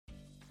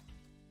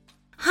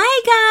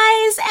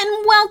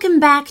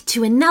Welcome back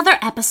to another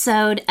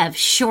episode of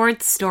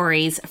Short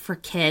Stories for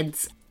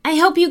Kids. I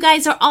hope you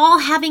guys are all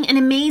having an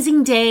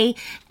amazing day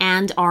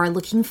and are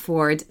looking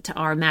forward to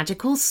our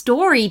magical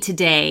story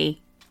today.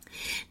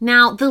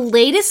 Now, the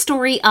latest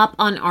story up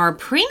on our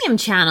premium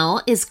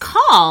channel is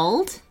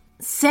called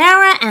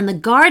Sarah and the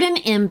Garden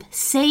Imp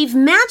Save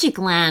Magic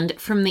Land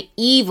from the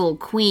Evil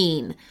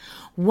Queen.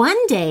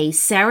 One day,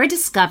 Sarah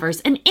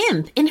discovers an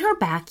imp in her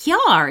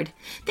backyard.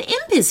 The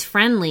imp is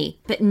friendly,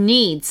 but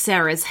needs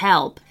Sarah's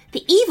help.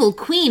 The evil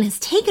queen has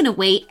taken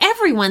away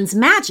everyone's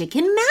magic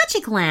in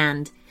Magic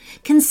Land.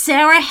 Can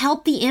Sarah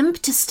help the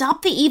imp to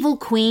stop the evil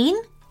queen?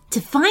 To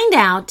find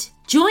out,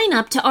 join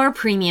up to our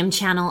premium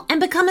channel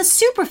and become a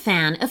super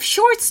fan of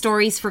short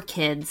stories for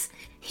kids.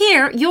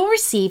 Here, you'll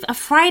receive a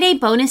Friday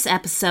bonus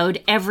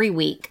episode every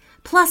week,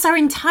 plus our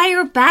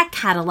entire back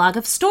catalog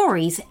of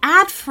stories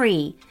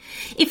ad-free.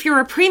 If you're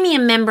a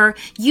premium member,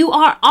 you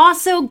are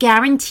also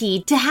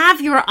guaranteed to have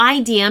your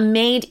idea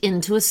made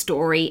into a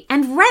story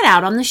and read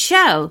out on the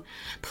show,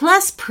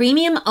 plus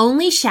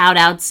premium-only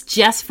shout-outs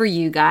just for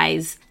you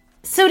guys.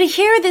 So to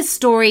hear this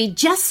story,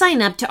 just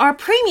sign up to our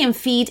premium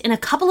feed in a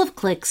couple of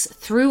clicks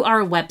through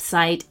our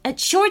website at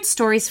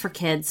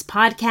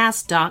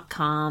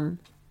shortstoriesforkidspodcast.com.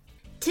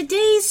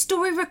 Today's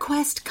story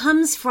request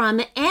comes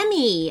from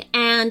Emmie,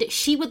 and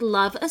she would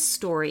love a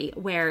story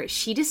where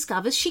she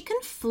discovers she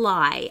can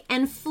fly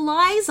and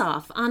flies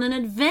off on an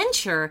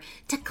adventure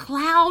to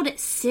Cloud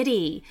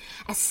City,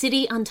 a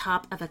city on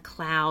top of a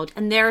cloud.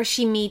 And there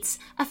she meets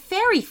a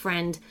fairy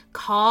friend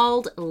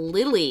called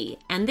Lilly,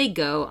 and they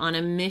go on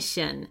a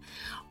mission.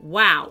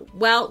 Wow.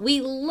 Well, we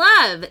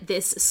love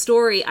this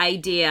story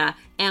idea.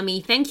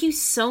 Emmie, thank you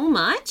so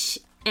much.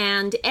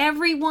 And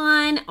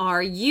everyone,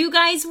 are you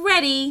guys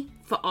ready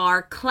for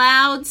our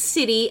Cloud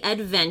City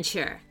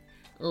adventure?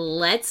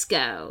 Let's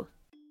go.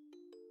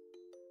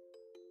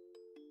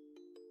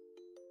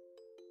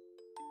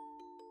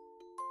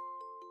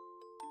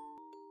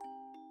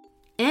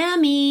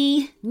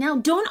 Emmie, now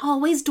don't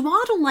always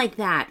dawdle like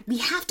that. We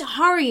have to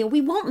hurry or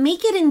we won't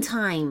make it in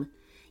time.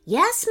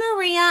 Yes,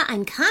 Maria,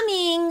 I'm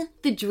coming,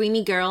 the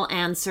dreamy girl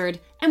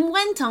answered and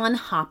went on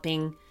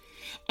hopping.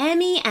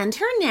 Emmie and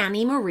her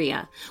nanny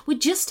Maria were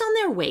just on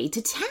their way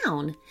to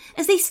town,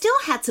 as they still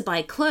had to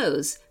buy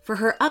clothes for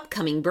her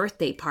upcoming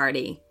birthday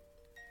party.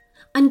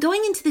 I'm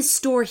going into this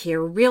store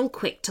here real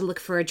quick to look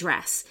for a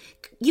dress.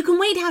 You can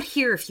wait out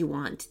here if you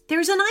want.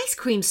 There's an ice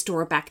cream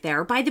store back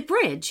there by the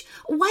bridge.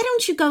 Why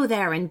don't you go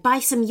there and buy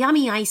some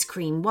yummy ice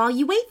cream while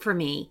you wait for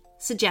me?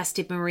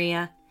 Suggested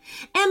Maria.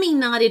 Emmie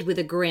nodded with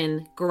a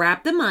grin,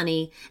 grabbed the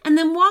money, and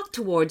then walked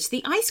towards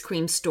the ice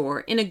cream store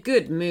in a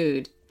good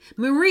mood.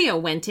 Maria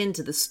went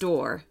into the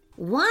store.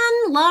 "One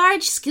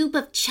large scoop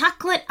of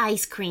chocolate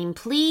ice cream,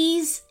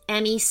 please,"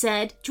 Emmie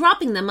said,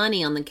 dropping the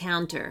money on the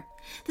counter.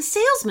 The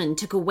salesman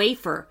took a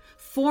wafer,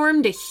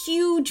 formed a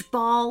huge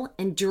ball,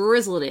 and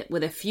drizzled it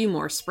with a few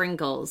more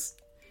sprinkles.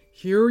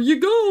 "Here you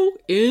go.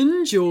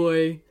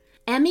 Enjoy."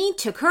 Emmie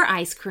took her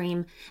ice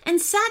cream and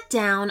sat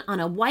down on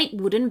a white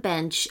wooden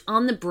bench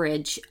on the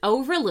bridge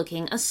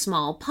overlooking a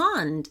small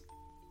pond.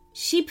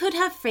 She put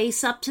her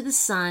face up to the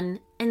sun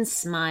and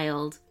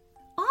smiled.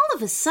 All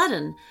of a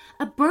sudden,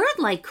 a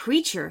bird-like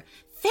creature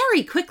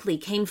very quickly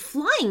came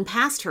flying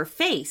past her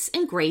face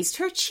and grazed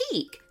her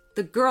cheek.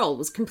 The girl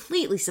was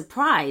completely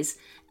surprised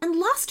and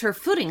lost her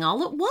footing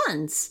all at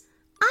once.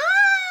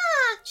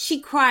 "Ah!" she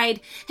cried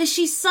as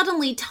she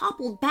suddenly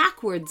toppled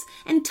backwards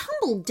and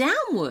tumbled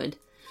downward.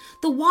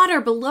 The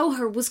water below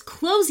her was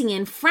closing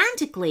in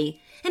frantically,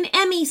 and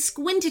Emmie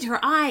squinted her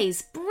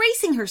eyes,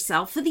 bracing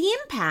herself for the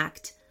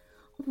impact.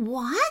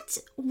 "What?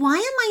 Why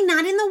am I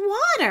not in the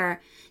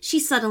water?" she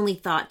suddenly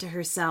thought to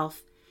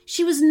herself.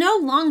 She was no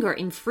longer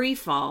in free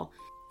fall,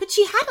 but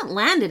she hadn't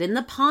landed in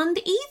the pond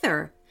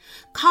either.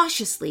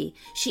 Cautiously,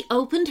 she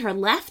opened her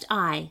left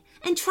eye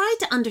and tried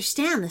to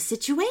understand the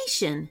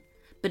situation.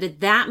 But at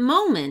that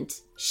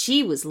moment,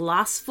 she was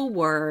lost for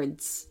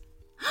words.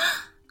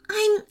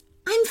 I'm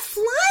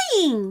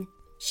flying!"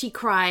 she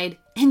cried,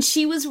 and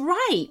she was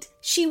right.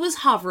 She was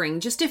hovering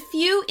just a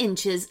few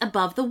inches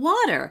above the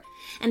water,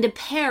 and a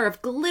pair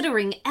of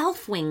glittering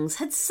elf wings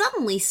had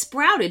suddenly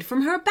sprouted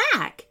from her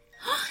back.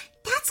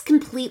 "That's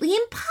completely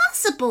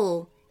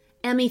impossible,"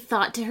 Emmie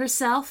thought to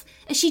herself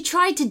as she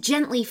tried to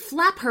gently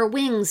flap her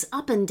wings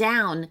up and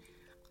down.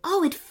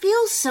 "Oh, it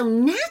feels so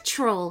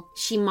natural,"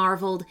 she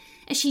marveled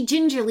as she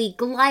gingerly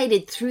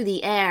glided through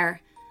the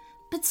air.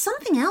 But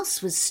something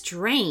else was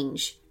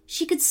strange.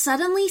 She could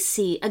suddenly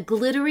see a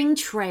glittering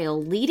trail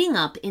leading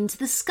up into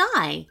the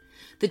sky.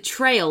 The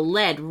trail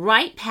led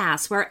right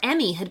past where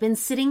Emmie had been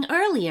sitting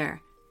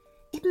earlier.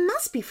 "It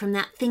must be from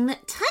that thing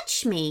that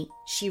touched me,"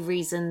 she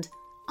reasoned.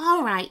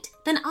 "All right,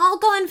 then I'll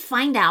go and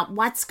find out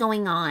what's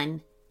going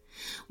on."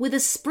 With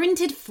a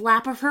sprinted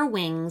flap of her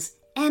wings,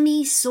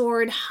 Emmie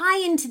soared high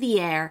into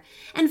the air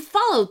and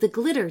followed the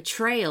glitter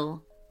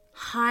trail.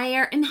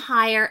 Higher and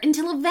higher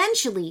until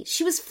eventually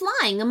she was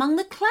flying among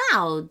the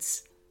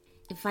clouds.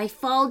 "If I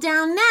fall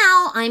down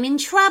now, I'm in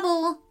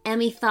trouble,"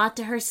 Emmie thought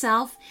to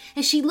herself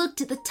as she looked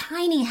at the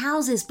tiny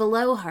houses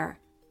below her.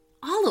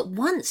 All at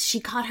once she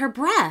caught her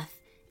breath.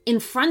 In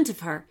front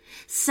of her,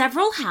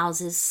 several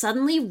houses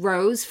suddenly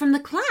rose from the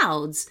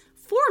clouds,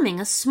 forming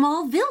a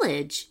small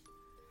village.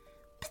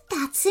 "But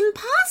that's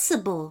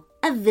impossible!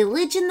 A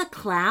village in the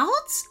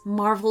clouds?"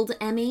 marveled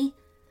Emmie.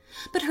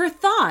 But her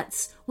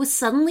thoughts were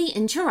suddenly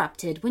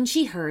interrupted when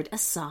she heard a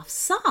soft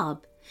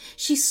sob.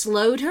 She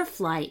slowed her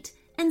flight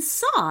and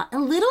saw a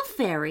little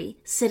fairy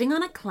sitting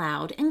on a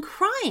cloud and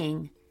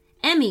crying.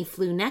 Emmie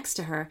flew next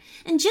to her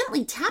and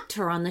gently tapped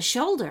her on the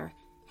shoulder.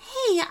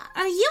 "Hey,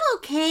 are you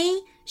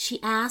okay?"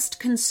 she asked,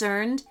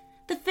 concerned.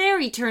 The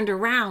fairy turned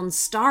around,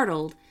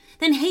 startled,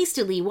 then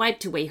hastily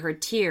wiped away her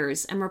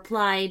tears and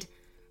replied,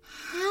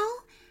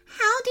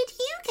 How did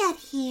you get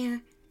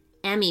here?"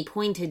 Emmie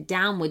pointed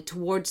downward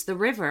towards the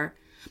river.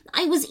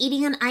 "I was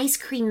eating an ice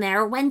cream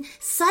there when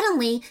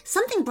suddenly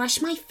something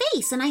brushed my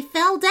face and I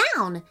fell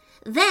down.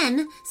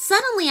 Then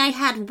suddenly I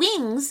had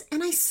wings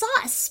and I saw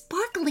a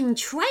sparkling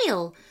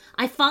trail.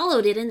 I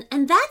followed it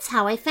and that's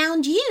how I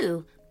found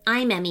you.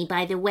 I'm Emmie,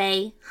 by the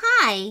way.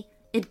 Hi."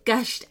 It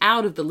gushed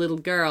out of the little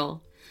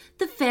girl.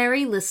 The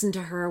fairy listened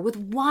to her with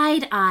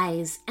wide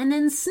eyes and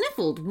then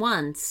sniffled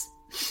once.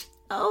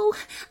 "Oh,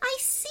 I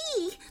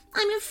see.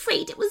 I'm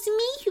afraid it was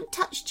me who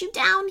touched you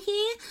down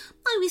here.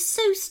 I was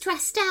so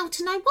stressed out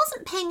and I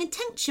wasn't paying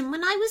attention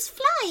when I was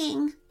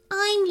flying.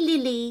 I'm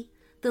Lilly."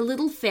 The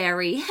little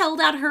fairy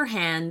held out her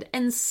hand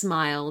and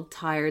smiled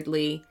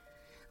tiredly.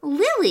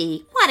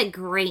 "Lilly, what a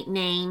great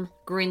name,"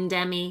 grinned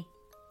Emmie.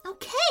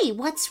 "Okay,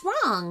 what's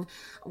wrong?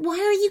 Why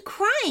are you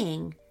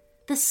crying?"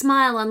 The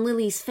smile on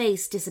Lily's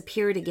face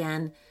disappeared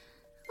again.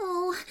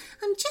 "Oh,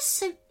 I'm just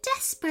so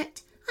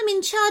desperate. I'm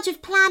in charge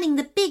of planning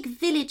the big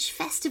village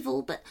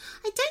festival, but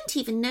I don't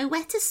even know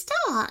where to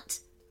start."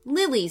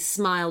 Lilly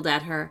smiled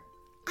at her.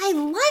 "I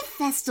love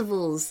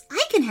festivals.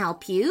 I can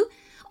help you.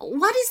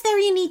 What is there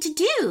you need to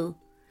do?"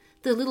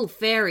 The little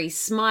fairy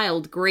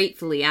smiled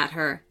gratefully at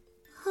her.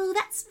 "Oh,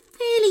 that's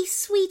really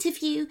sweet of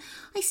you.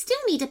 I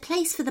still need a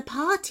place for the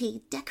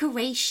party,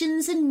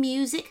 decorations and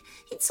music.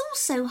 It's all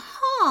so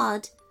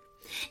hard."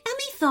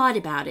 Emmie thought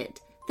about it,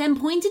 then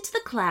pointed to the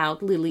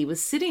cloud Lilly was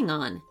sitting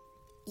on.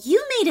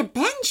 "You made a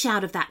bench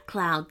out of that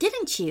cloud,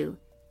 didn't you?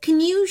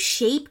 Can you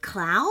shape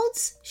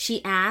clouds?"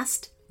 she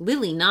asked.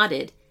 Lilly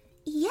nodded.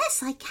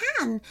 "Yes, I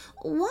can.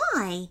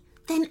 Why?"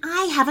 "Then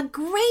I have a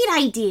great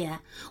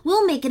idea.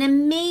 We'll make an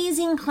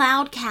amazing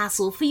cloud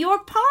castle for your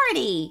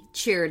party,"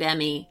 cheered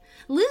Emmie.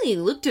 Lilly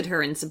looked at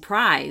her in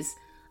surprise.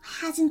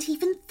 "I hadn't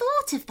even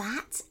thought of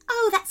that.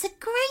 Oh, that's a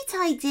great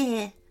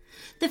idea."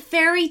 The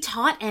fairy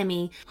taught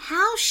Emmie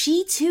how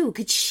she too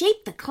could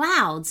shape the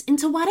clouds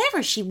into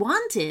whatever she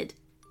wanted.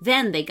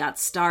 Then they got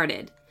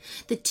started.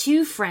 The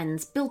two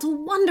friends built a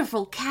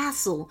wonderful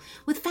castle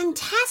with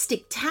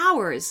fantastic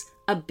towers,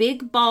 a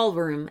big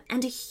ballroom,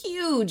 and a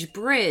huge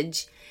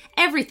bridge.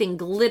 Everything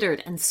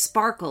glittered and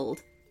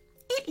sparkled.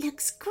 "It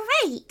looks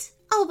great.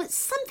 Oh, but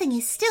something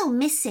is still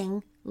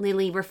missing,"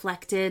 Lilly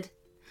reflected.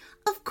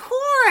 "Of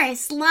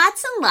course,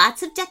 lots and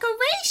lots of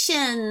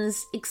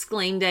decorations,"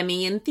 exclaimed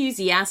Emmie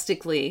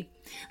enthusiastically.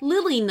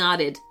 Lilly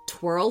nodded,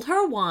 twirled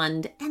her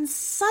wand, and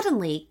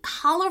suddenly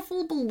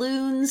colorful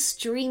balloons,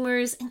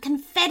 streamers, and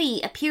confetti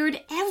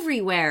appeared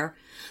everywhere.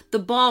 The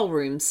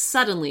ballroom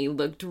suddenly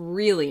looked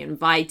really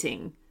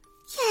inviting.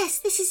 "Yes,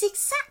 this is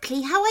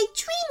exactly how I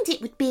dreamed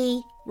it would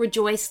be,"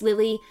 rejoiced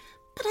Lilly.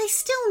 "But I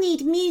still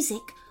need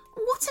music.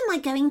 What am I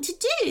going to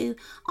do?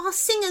 Our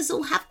singers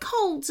all have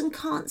colds and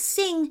can't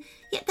sing,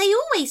 yet they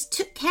always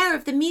took care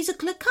of the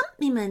musical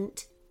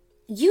accompaniment."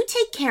 "You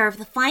take care of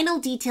the final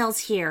details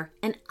here,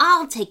 and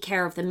I'll take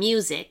care of the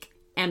music,"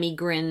 Emmie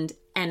grinned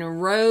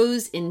and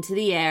rose into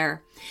the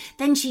air.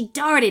 Then she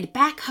darted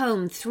back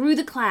home through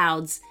the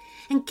clouds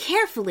and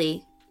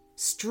carefully,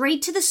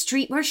 straight to the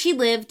street where she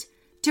lived,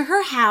 to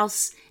her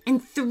house,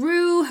 and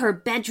through her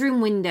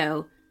bedroom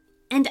window,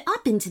 and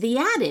up into the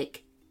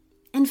attic,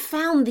 and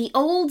found the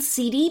old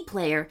CD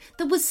player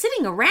that was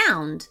sitting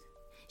around.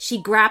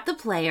 She grabbed the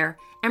player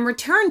and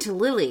returned to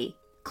Lilly,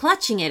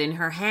 clutching it in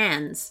her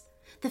hands.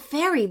 The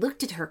fairy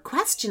looked at her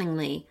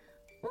questioningly.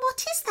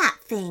 "What is that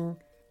thing?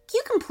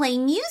 You can play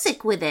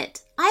music with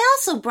it. I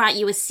also brought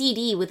you a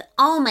CD with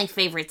all my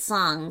favorite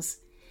songs."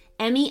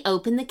 Emmie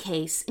opened the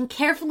case and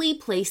carefully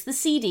placed the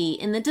CD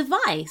in the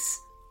device.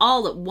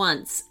 All at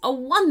once, a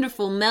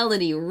wonderful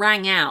melody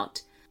rang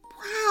out.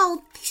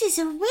 "Wow, this is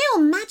a real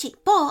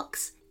magic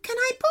box. Can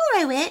I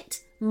borrow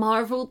it?"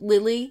 marveled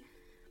Lilly.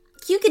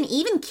 "You can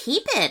even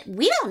keep it.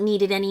 We don't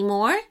need it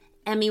anymore,"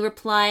 Emmie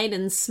replied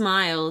and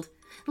smiled.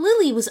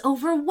 Lilly was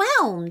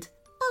overwhelmed.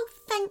 "Oh,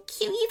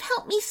 thank you. You've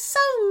helped me so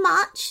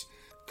much.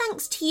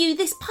 Thanks to you,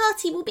 this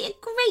party will be a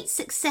great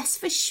success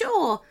for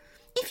sure.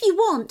 If you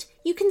want,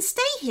 you can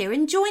stay here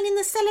and join in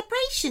the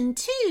celebration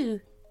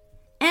too."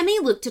 Emmie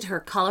looked at her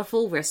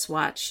colorful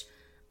wristwatch.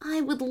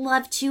 "I would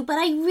love to, but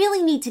I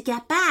really need to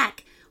get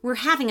back. We're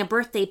having a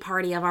birthday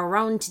party of our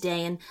own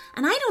today, and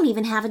I don't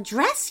even have a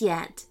dress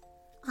yet."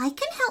 "I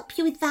can help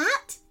you with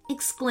that,"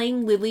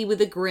 exclaimed Lilly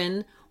with a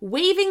grin,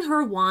 waving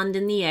her wand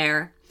in the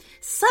air.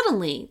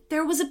 Suddenly,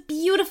 there was a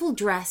beautiful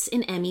dress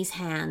in Emmie's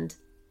hand.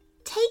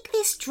 Take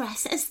this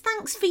dress as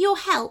thanks for your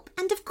help,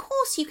 and of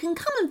course you can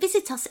come and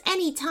visit us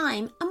any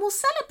time, and we'll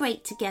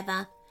celebrate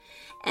together."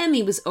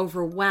 Emmie was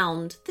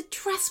overwhelmed. The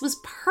dress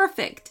was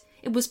perfect.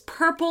 It was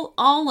purple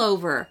all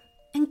over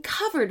and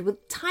covered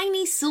with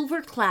tiny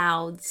silver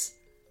clouds.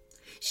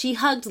 She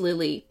hugged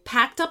Lilly,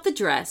 packed up the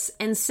dress,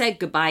 and said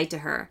goodbye to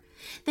her.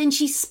 Then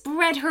she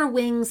spread her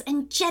wings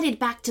and jetted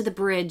back to the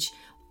bridge,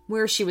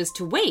 where she was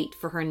to wait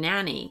for her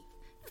nanny.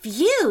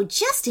 "Phew,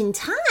 just in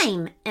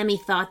time," Emmie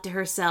thought to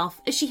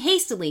herself as she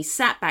hastily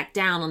sat back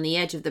down on the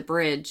edge of the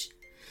bridge.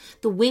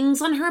 The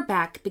wings on her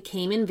back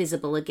became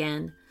invisible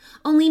again.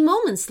 Only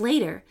moments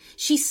later,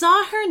 she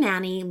saw her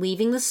nanny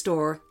leaving the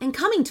store and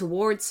coming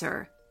towards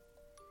her.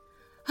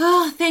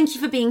 "Oh, thank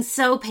you for being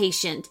so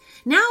patient.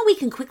 Now we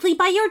can quickly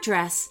buy your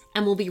dress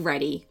and we'll be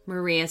ready,"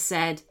 Maria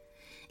said.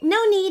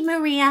 "No need,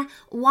 Maria.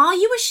 While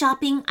you were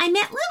shopping, I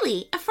met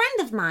Lilly, a friend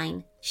of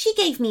mine. She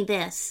gave me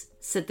this,"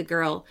 said the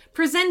girl,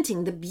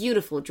 presenting the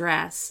beautiful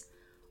dress.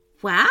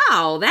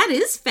 "Wow, that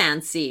is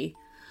fancy.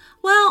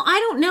 Well, I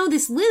don't know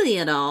this Lilly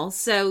at all,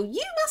 so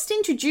you must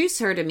introduce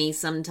her to me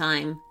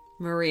sometime,"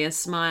 Maria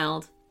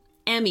smiled.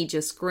 Emmie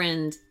just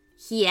grinned.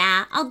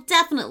 "Yeah, I'll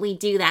definitely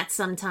do that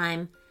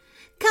sometime.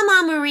 Come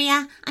on,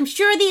 Maria. I'm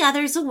sure the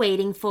others are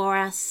waiting for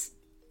us."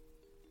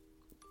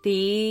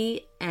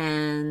 The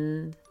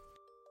end.